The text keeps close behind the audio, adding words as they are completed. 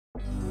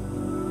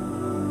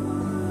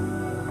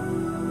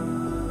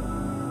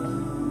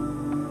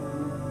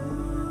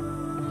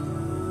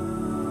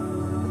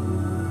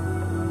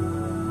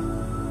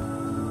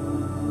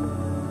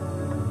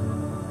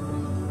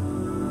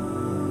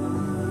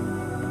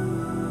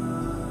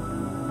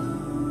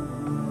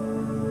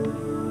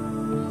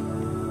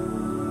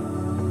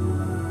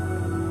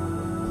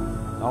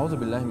أعوذ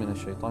بالله من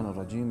الشيطان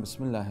الرجيم.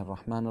 بسم الله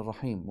الرحمن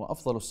الرحيم.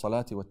 وأفضل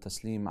الصلاة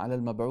والتسليم على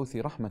المبعوث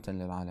رحمة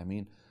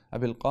للعالمين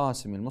أبي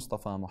القاسم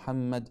المصطفى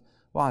محمد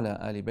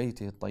وعلى آل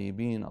بيته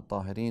الطيبين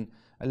الطاهرين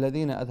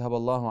الذين أذهب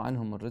الله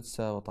عنهم الرجس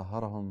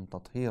وطهرهم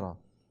تطهيرا،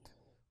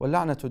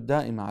 واللعنة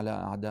الدائمة على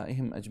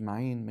أعدائهم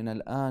أجمعين من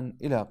الآن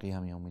إلى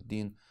قيام يوم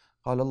الدين.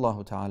 قال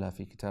الله تعالى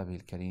في كتابه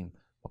الكريم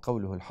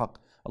وقوله الحق.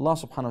 Allah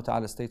subhanahu wa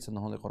ta'ala states in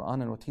the Holy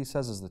Quran, and what He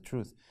says is the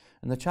truth.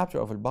 In the chapter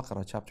of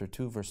Al-Baqarah, chapter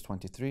 2, verse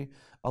 23,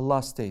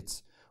 Allah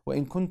states,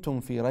 وَإِن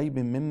كُنْتُمْ فِي رَيْبٍ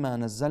مِّمَّا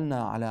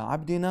نَزَّلْنَا عَلَىٰ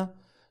عَبْدِنَا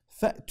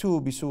فَأْتُوا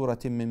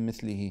بِسُورَةٍ مِّن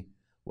مِّثْلِهِ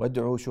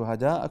وَادْعُوا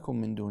شُهَدَاءَكُم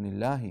مِّن دُونِ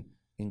اللَّهِ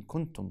إِن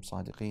كُنْتُمْ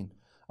صَادِقِينَ.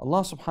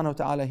 Allah subhanahu wa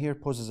ta'ala here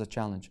poses a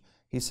challenge.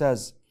 He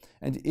says,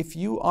 and if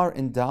you are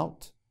in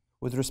doubt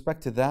with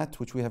respect to that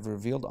which we have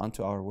revealed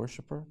unto our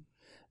worshipper,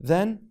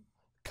 then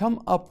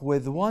come up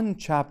with one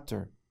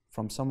chapter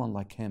from someone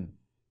like him,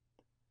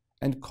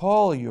 and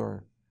call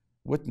your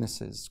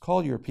witnesses,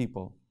 call your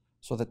people,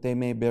 so that they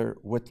may bear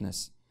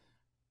witness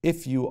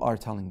if you are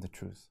telling the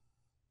truth.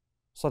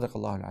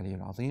 Sadaqallahu al-Ali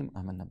al-Azim.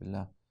 Amanna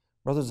billah.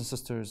 Brothers and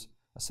sisters,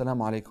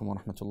 Assalamu alaikum wa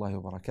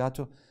rahmatullahi wa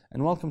barakatuh,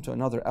 and welcome to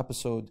another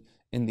episode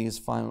in these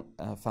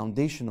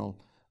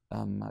foundational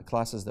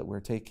classes that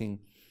we're taking,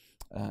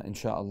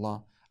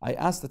 insha'Allah. I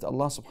ask that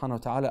Allah subhanahu wa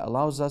ta'ala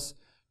allows us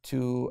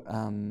to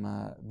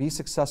be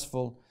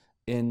successful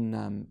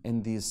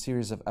in these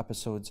series of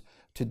episodes.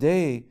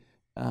 Today,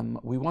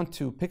 we want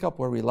to pick up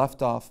where we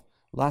left off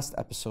last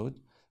episode.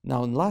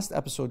 Now, in last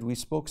episode, we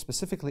spoke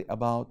specifically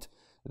about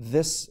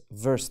this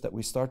verse that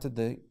we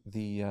started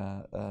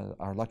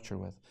our lecture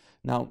with.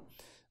 Now,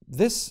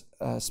 this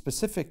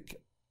specific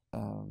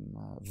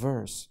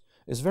verse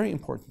is very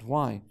important.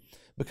 Why?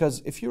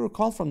 Because if you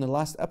recall from the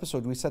last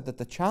episode, we said that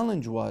the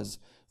challenge was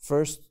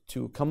first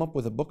to come up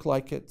with a book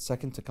like it,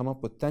 second to come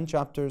up with 10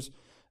 chapters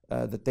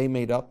that they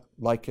made up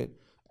like it,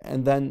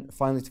 and then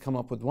finally to come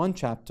up with one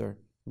chapter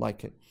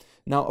like it.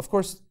 Now, of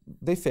course,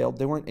 they failed,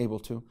 they weren't able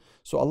to.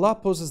 So Allah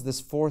poses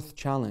this fourth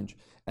challenge,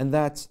 and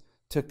that's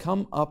to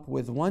come up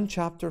with one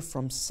chapter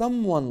from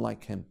someone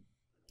like him,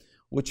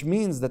 which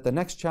means that the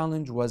next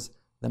challenge was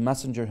the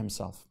messenger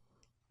himself.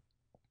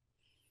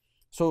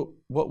 So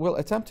what we'll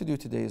attempt to do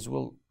today is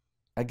we'll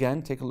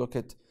again take a look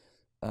at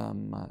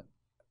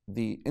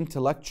the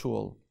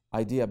intellectual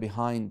idea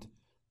behind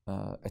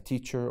a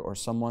teacher or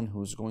someone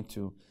who's going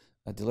to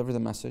deliver the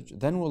message.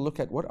 Then we'll look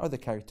at what are the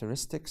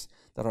characteristics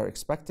that are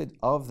expected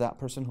of that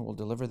person who will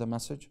deliver the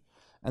message.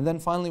 And then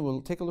finally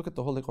we'll take a look at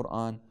the Holy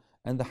Quran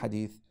and the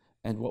Hadith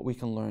and what we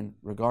can learn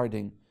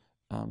regarding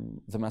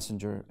the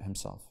messenger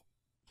himself.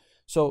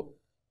 So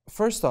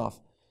first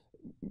off,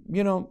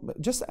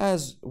 just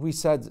as we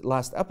said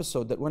last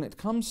episode, that when it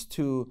comes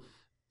to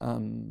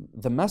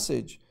the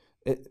message,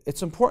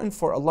 it's important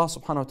for Allah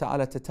subhanahu wa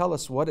ta'ala to tell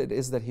us what it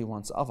is that He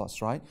wants of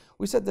us, right?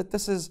 We said that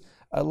this is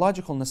a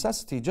logical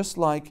necessity, just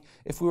like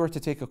if we were to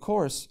take a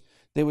course,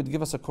 they would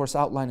give us a course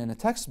outline in a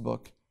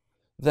textbook.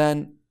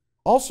 Then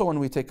also when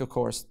we take a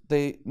course,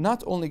 they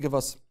not only give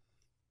us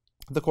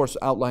the course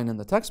outline in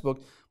the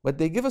textbook, but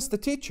they give us the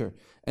teacher.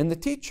 And the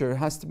teacher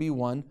has to be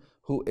one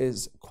who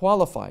is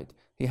qualified.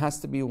 He has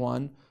to be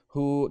one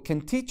who can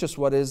teach us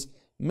what is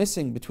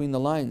missing between the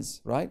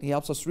lines, right? He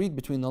helps us read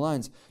between the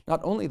lines. Not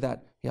only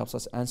that, he helps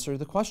us answer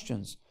the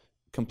questions,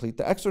 complete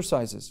the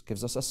exercises,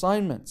 gives us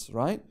assignments,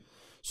 right?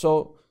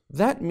 So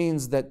that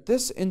means that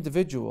this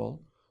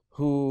individual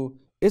who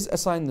is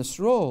assigned this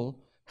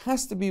role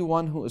has to be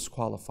one who is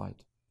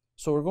qualified.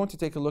 So we're going to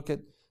take a look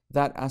at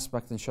that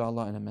aspect,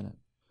 inshallah, in a minute.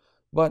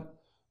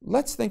 But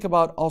let's think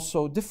about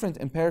also different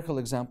empirical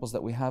examples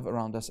that we have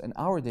around us in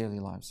our daily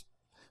lives.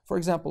 For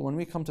example, when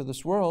we come to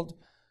this world,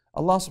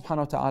 Allah subhanahu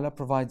wa ta'ala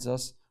provides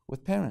us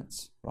with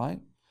parents,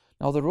 right?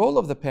 Now the role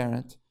of the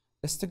parent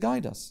is to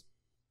guide us.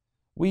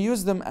 We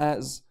use them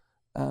as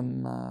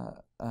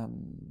a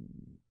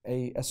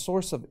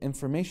source of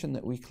information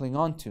that we cling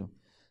on to,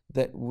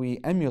 that we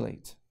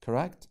emulate,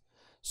 correct?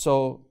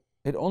 So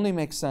it only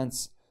makes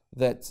sense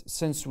that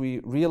since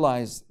we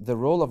realize the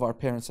role of our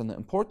parents and the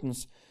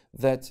importance,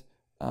 that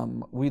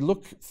we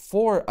look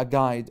for a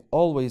guide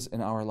always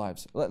in our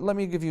lives. Let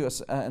me give you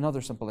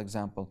another simple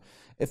example.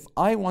 If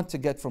I want to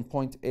get from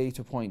point A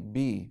to point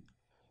B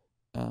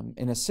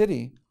in a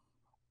city,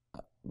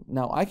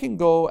 now I can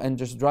go and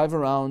just drive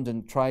around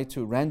and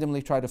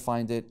randomly try to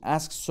find it,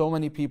 ask so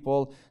many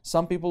people.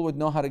 Some people would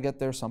know how to get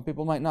there, some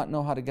people might not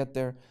know how to get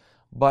there.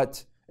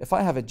 But if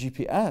I have a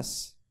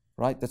GPS,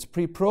 right, that's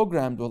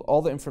pre-programmed with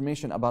all the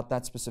information about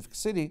that specific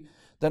city,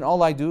 then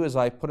all I do is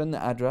I put in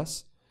the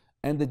address,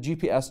 and the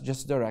GPS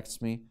just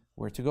directs me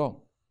where to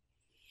go.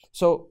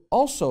 So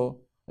also,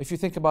 if you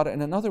think about it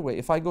in another way,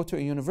 if I go to a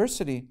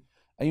university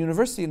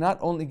not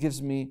only gives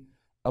me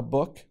a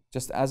book,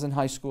 just as in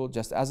high school,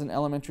 just as in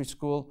elementary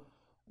school,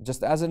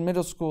 just as in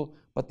middle school,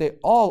 but they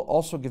all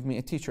also give me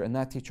a teacher, and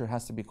that teacher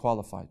has to be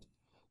qualified.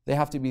 They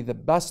have to be the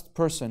best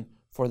person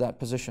for that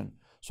position.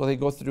 So they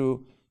go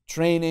through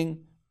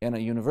training in a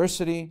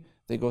university,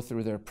 they go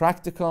through their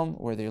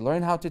practicum where they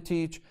learn how to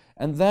teach,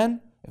 and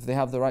then if they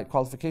have the right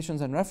qualifications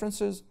and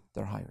references,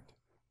 they're hired.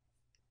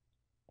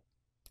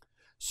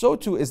 So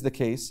too is the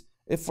case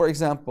if, for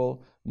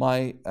example,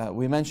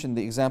 we mentioned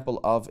the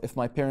example of if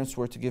my parents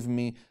were to give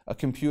me a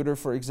computer,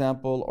 for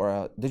example, or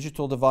a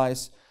digital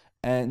device,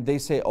 and they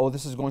say, oh,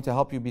 this is going to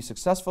help you be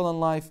successful in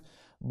life,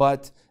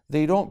 but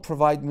they don't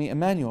provide me a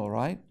manual,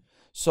 right?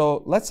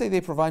 So let's say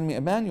they provide me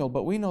a manual,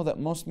 but we know that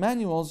most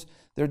manuals,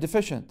 they're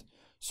deficient.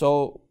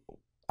 So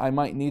I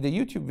might need a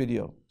YouTube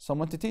video,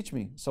 someone to teach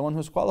me, someone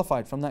who's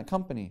qualified from that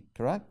company,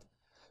 correct?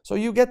 So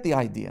you get the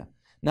idea.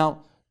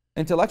 Now,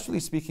 intellectually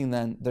speaking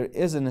then, there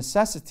is a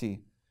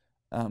necessity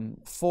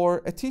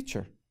for a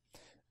teacher.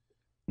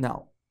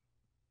 Now,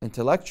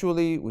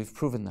 intellectually, we've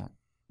proven that.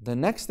 The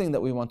next thing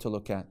that we want to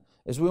look at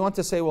is we want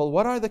to say, well,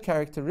 what are the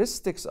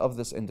characteristics of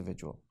this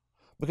individual?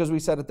 Because we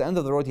said at the end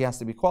of the road, he has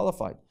to be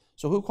qualified.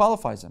 So who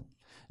qualifies him?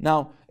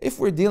 Now, if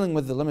we're dealing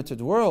with the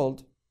limited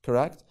world,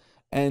 correct,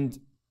 and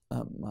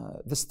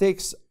the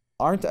stakes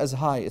aren't as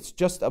high, it's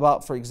just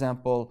about, for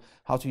example,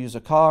 how to use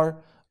a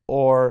car,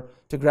 or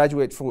to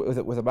graduate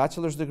with a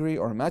bachelor's degree,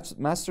 or a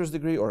master's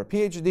degree, or a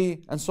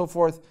PhD, and so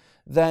forth,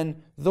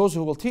 then those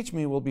who will teach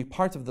me will be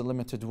part of the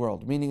limited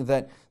world, meaning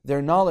that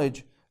their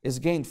knowledge is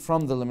gained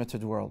from the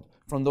limited world,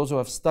 from those who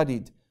have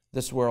studied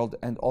this world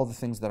and all the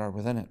things that are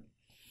within it.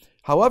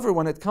 However,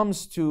 when it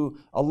comes to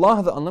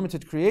Allah, the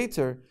unlimited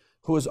creator,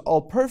 who is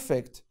all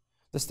perfect,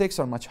 the stakes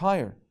are much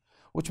higher,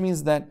 which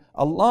means that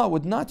Allah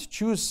would not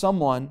choose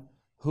someone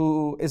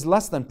who is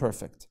less than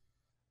perfect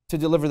to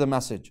deliver the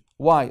message.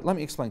 Why? Let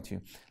me explain to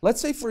you. Let's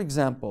say, for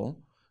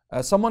example,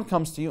 someone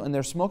comes to you and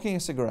they're smoking a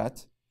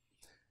cigarette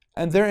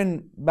and they're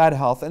in bad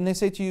health, and they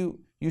say to you,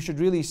 you should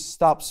really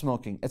stop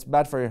smoking. It's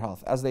bad for your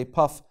health, as they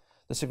puff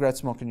the cigarette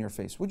smoke in your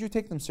face. Would you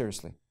take them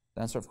seriously?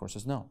 The answer, of course,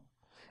 is no.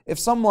 If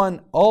someone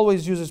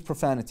always uses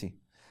profanity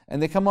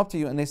and they come up to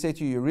you and they say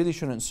to you, you really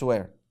shouldn't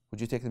swear, would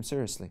you take them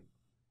seriously?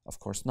 Of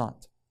course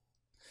not.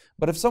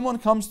 But if someone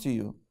comes to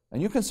you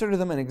and you consider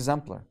them an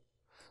exemplar,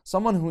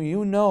 someone who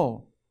you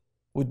know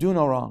would do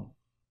no wrong,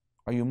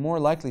 are you more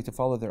likely to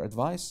follow their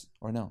advice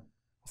or no?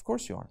 Of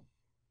course you are.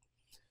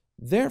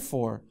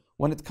 Therefore,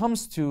 when it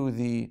comes to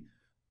the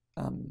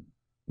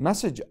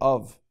message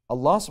of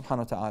Allah subhanahu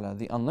wa ta'ala,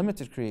 the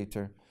unlimited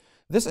creator,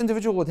 this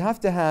individual would have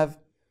to have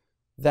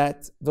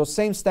those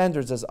same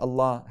standards as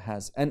Allah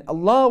has. And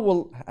Allah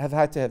will have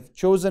had to have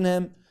chosen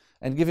him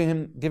and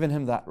given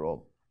him that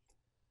role.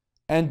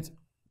 And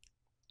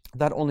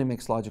that only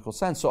makes logical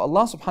sense. So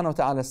Allah subhanahu wa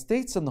ta'ala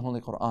states in the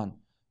Holy Quran,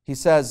 He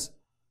says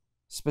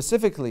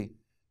specifically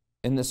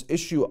in this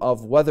issue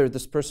of whether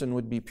this person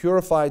would be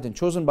purified and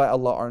chosen by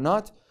Allah or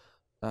not,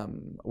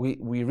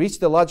 we reach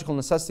the logical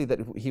necessity that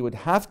he would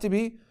have to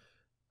be.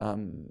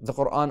 The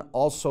Quran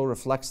also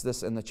reflects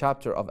this in the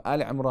chapter of Al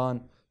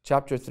Imran,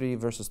 chapter 3,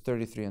 verses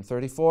 33 and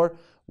 34,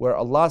 where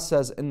Allah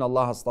says, إِنَّ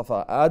اللَّهَ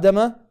اصْطَفَى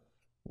آدَمَ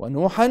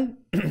وَنُوحًا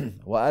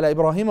وَآلَ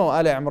إِبْرَاهِيمَ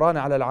وَآلَ عِمْرَانَ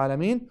عَلَى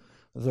الْعَالَمِينَ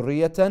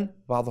ذُرِّيَّةً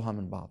بَعْضُهَا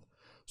مِنْ بَعْضٍ.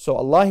 So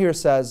Allah here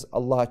says,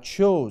 Allah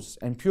chose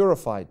and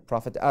purified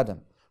Prophet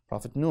Adam,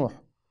 Prophet Nuh,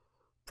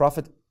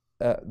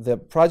 the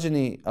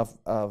progeny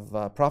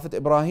of Prophet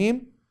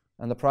Ibrahim,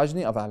 and the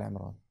progeny of Al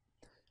Imran.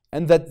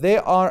 And that they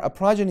are a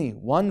progeny,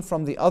 one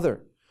from the other,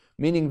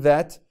 meaning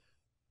that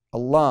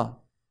Allah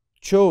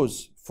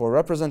chose for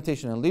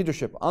representation and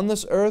leadership on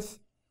this earth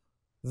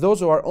those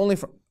who are only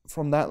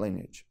from that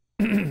lineage.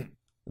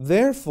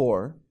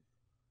 Therefore,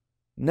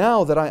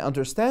 now that I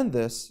understand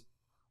this,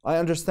 I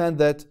understand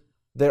that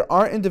there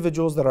are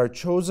individuals that are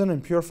chosen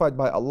and purified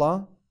by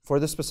Allah for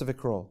this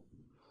specific role.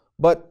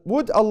 But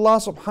would Allah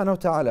subhanahu wa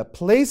ta'ala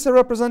place a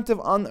representative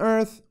on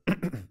earth?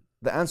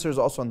 The answer is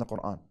also in the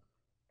Quran.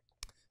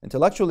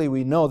 Intellectually,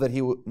 we know that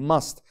He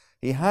must.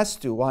 He has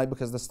to. Why?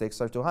 Because the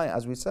stakes are too high,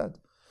 as we said.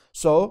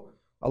 So,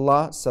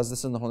 Allah says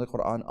this in the Holy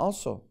Quran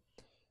also.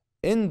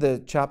 In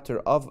the chapter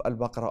of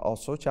Al-Baqarah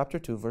also, chapter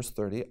 2, verse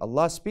 30,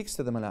 Allah speaks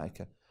to the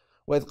malaika.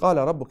 وَإِذْ قَالَ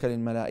رَبُّكَ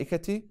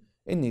لِلْمَلَائِكَةِ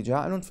إِنِّي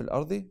جَاعِلٌ فِي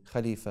الْأَرْضِ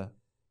خَلِيفَةً.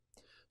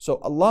 So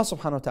Allah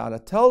subhanahu wa ta'ala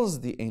tells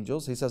the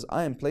angels, He says,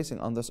 I am placing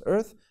on this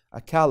earth a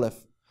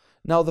caliph.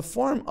 Now the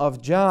form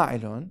of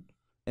ja'ilun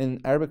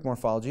in Arabic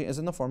morphology is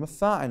in the form of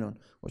fa'ilun,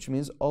 which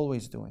means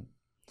always doing.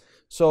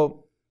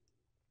 So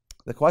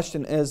the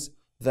question is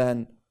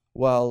then,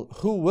 well,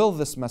 who will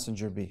this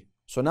messenger be?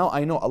 So now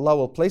I know Allah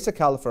will place a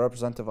caliph or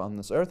representative on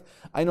this earth.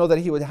 I know that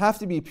he would have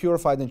to be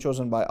purified and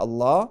chosen by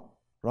Allah,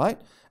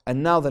 right?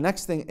 And now the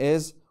next thing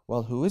is,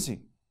 well, who is he?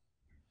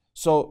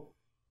 So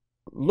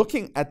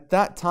looking at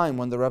that time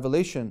when the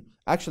revelation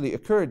actually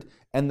occurred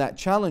and that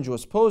challenge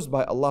was posed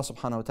by Allah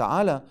subhanahu wa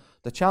ta'ala,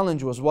 the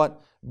challenge was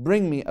what?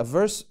 Bring me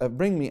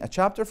a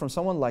chapter from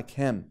someone like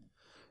him.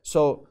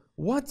 So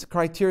what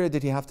criteria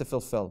did he have to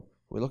fulfill?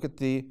 We look at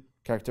the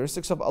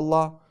characteristics of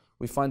Allah.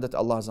 We find that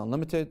Allah is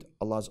unlimited,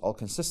 Allah is all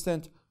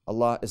consistent,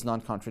 Allah is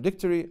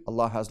non-contradictory,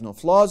 Allah has no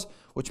flaws,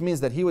 which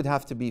means that he would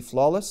have to be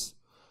flawless,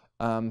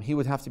 he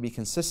would have to be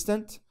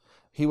consistent,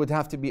 he would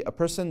have to be a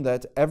person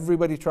that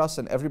everybody trusts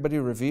and everybody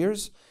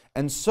reveres.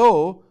 And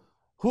so,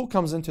 who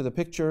comes into the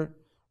picture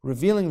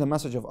revealing the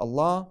message of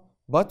Allah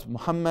but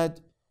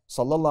Muhammad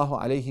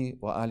sallallahu alayhi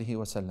wa alihi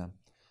wasallam?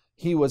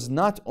 He was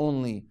not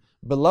only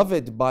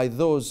beloved by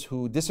those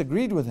who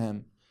disagreed with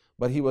him,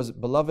 but he was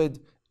beloved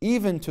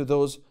even to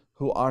those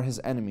who are his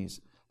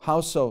enemies.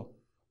 How so?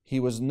 He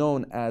was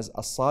known as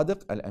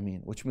as-sadiq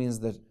al-amin, which means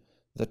the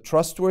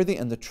trustworthy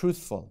and the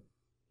truthful.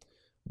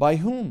 By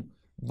whom?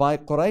 By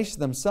Quraysh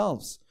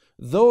themselves.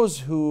 Those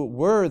who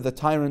were the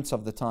tyrants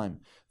of the time,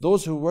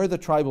 those who were the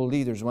tribal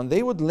leaders, when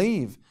they would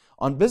leave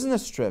on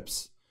business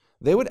trips,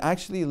 they would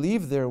actually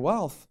leave their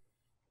wealth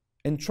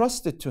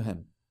entrusted to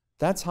him.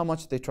 That's how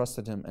much they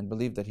trusted him and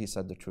believed that he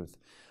said the truth.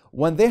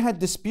 When they had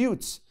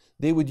disputes,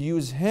 they would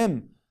use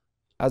him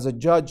as a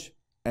judge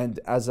and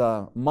as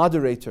a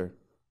moderator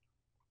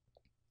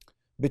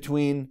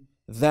between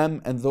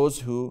them and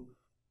those who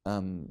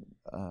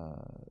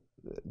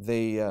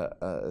they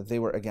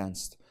were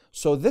against.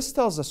 So this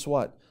tells us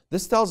what?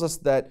 This tells us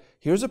that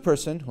here's a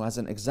person who has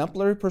an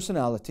exemplary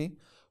personality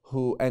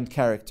and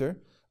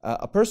character,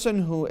 a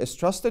person who is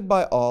trusted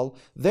by all.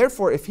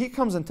 Therefore, if he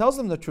comes and tells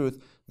them the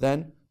truth,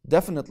 then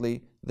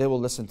definitely they will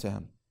listen to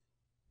him.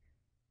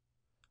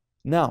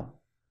 Now,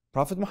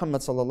 Prophet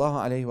Muhammad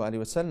sallallahu alaihi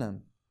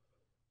wasallam,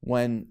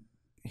 when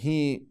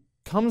he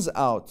comes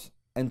out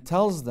and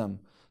tells them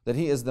that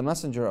he is the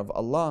messenger of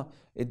Allah,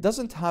 it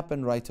doesn't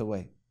happen right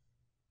away,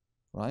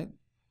 right?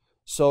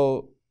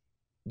 So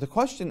the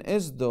question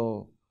is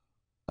though,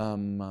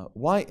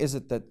 why is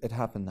it that it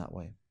happened that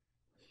way?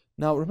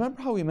 Now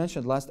remember how we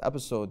mentioned last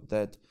episode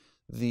that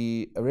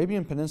the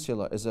Arabian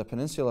Peninsula is a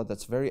peninsula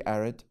that's very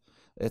arid.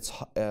 It's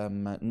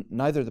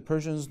neither the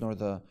Persians nor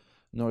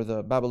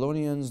the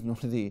Babylonians nor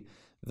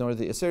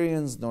the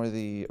Assyrians nor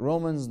the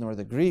Romans nor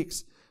the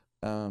Greeks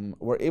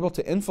were able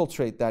to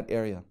infiltrate that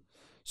area.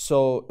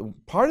 So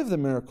part of the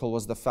miracle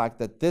was the fact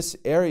that this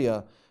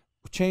area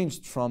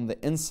changed from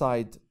the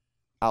inside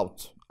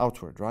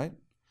outward, right?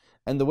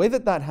 And the way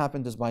that that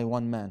happened is by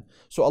one man.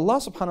 So Allah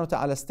subhanahu wa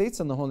ta'ala states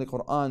in the Holy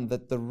Quran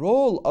that the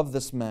role of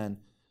this man,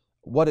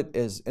 what it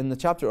is. In the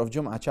chapter of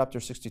Jum'ah, chapter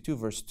 62,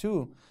 verse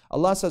 2,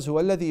 Allah says,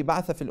 هُوَ الَّذِي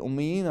بَعْثَ فِي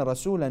الْأُمِّيِّينَ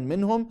رَسُولًا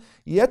مِّنْهُمْ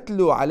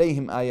يَتْلُو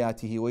عَلَيْهِمْ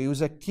آيَاتِهِ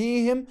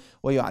وَيُزَكِّيهِمْ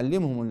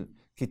وَيُعَلِّمُهُمُ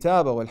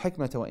الكتاب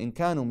والحكمة وإن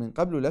كانوا من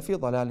قبل لفي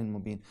ضلال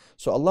مبين.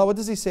 So Allah, what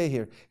does He say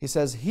here? He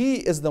says He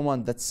is the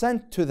one that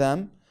sent to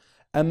them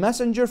a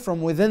messenger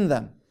from within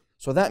them.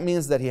 So that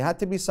means that He had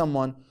to be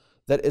someone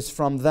that is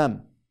from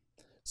them,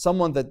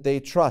 someone that they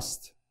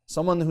trust,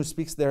 someone who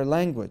speaks their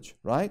language,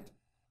 right?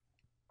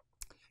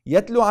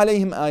 يَتْلُو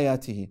عَلَيْهِمْ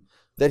آيَاتِهِ,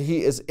 that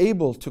He is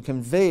able to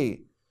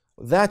convey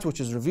that which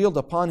is revealed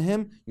upon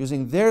Him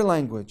using their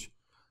language,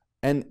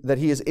 and that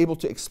He is able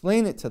to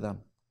explain it to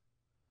them.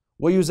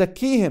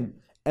 وَيُزَكِّيهِمْ,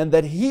 and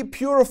that He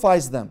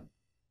purifies them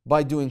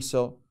by doing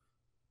so,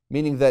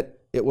 meaning that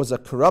it was a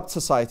corrupt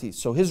society,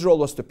 so His role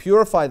was to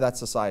purify that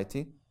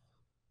society,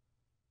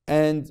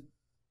 and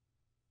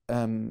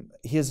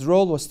His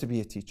role was to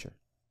be a teacher.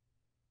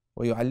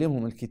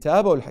 وَيُعَلِّمْهُمُ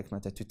الْكِتَابَ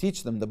وَالْحِكْمَةَ, to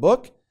teach them the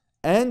book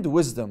and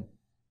wisdom.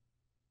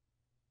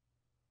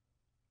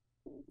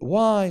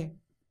 Why?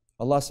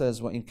 Allah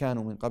says, وَإِن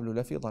كَانُوا مِن قَبْلُ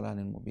لَفِي ضَلَالٍ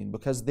مُبِينٍ,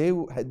 because they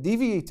had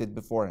deviated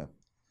before Him.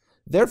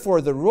 Therefore,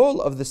 the role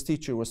of this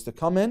teacher was to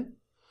come in,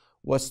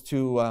 was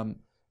to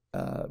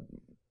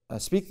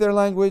speak their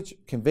language,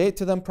 convey it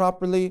to them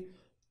properly,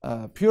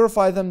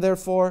 purify them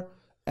therefore,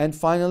 and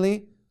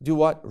finally, do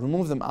what?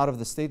 Remove them out of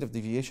the state of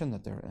deviation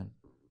that they're in.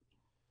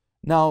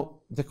 Now,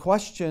 the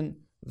question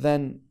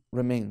then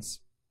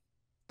remains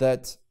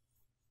that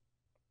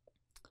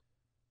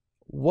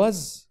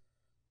was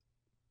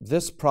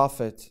this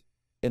prophet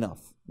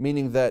enough?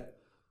 Meaning that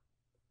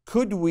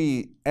could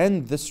we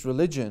end this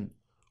religion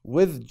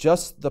with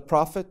just the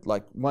Prophet?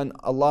 Like when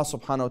Allah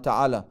subhanahu wa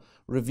ta'ala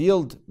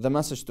revealed the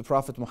message to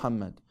Prophet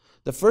Muhammad,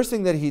 the first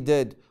thing that He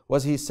did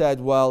was He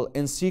said, well,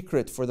 in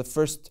secret for the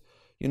first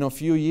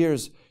few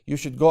years, you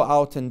should go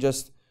out and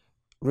just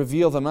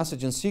reveal the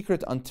message in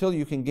secret until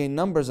you can gain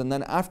numbers, and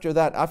then after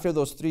that, after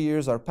those 3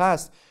 years are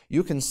passed,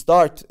 you can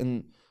start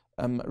in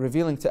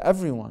revealing to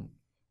everyone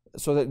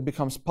so that it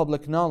becomes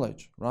public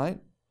knowledge, right?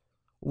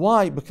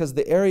 Why? Because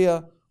the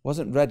area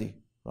wasn't ready,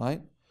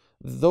 right?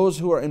 Those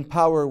who were in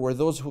power were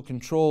those who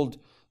controlled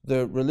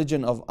the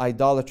religion of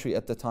idolatry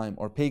at the time,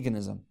 or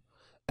paganism.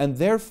 And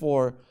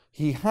therefore,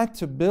 He had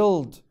to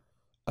build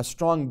a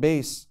strong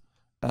base,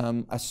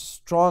 a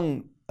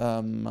strong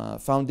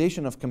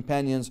foundation of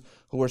companions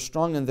who were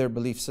strong in their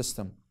belief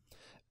system.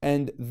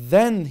 And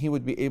then He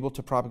would be able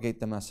to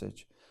propagate the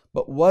message.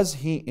 But was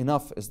He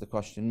enough is the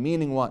question.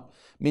 Meaning what?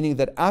 Meaning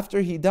that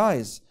after He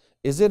dies,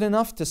 is it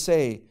enough to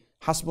say,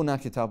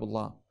 Hasbuna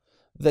Kitabullah,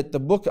 that the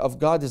book of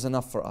God is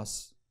enough for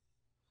us?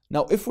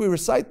 Now, if we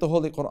recite the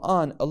Holy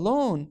Quran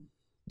alone,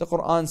 the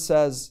Quran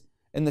says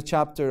in the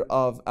chapter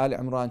of Al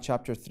Imran,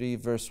 chapter 3,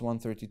 verse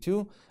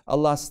 132,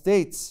 Allah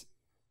states,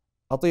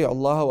 أطيعوا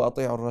الله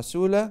وأطيعوا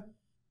الرسول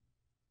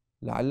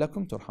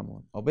لعلكم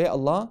ترحمون. Obey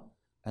Allah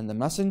and the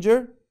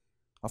Messenger.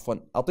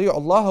 أطيعوا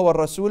الله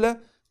والرسول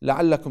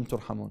لعلكم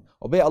ترحمون.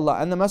 Obey Allah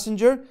and the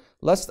Messenger,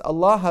 lest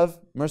Allah have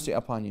mercy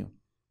upon you.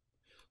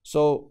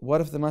 So,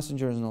 what if the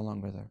Messenger is no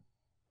longer there?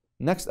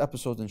 Next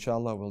episode,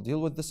 inshallah, we'll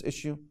deal with this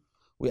issue.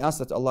 We ask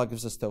that Allah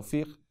gives us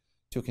tawfiq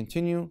to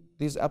continue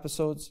these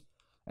episodes.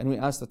 And we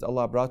ask that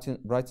Allah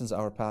brightens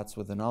our paths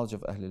with the knowledge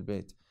of Ahlul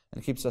Bayt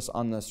and keeps us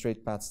on the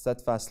straight path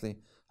steadfastly.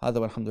 هذا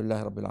والحمد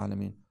لله رب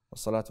العالمين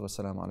والصلاة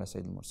والسلام على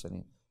سيد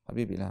المرسلين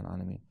حبيب إله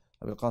العالمين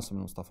أبي القاسم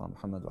المصطفى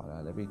محمد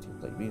وعلى آل بيته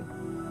الطيبين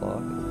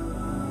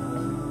الطاهرين.